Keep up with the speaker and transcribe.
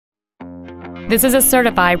This is a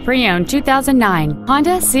certified pre-owned 2009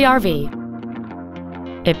 Honda CR-V.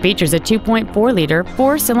 It features a 2.4-liter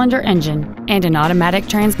four-cylinder engine and an automatic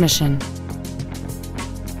transmission.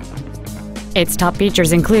 Its top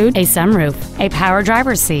features include a sunroof, a power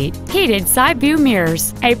driver's seat, heated side view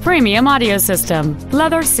mirrors, a premium audio system,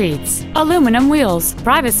 leather seats, aluminum wheels,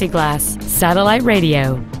 privacy glass, satellite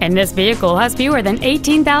radio, and this vehicle has fewer than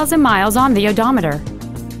 18,000 miles on the odometer.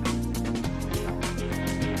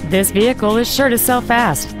 This vehicle is sure to sell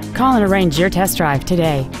fast. Call and arrange your test drive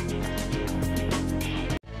today.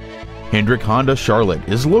 Hendrick Honda Charlotte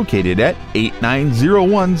is located at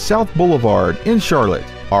 8901 South Boulevard in Charlotte.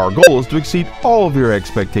 Our goal is to exceed all of your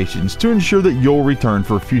expectations to ensure that you'll return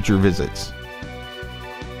for future visits.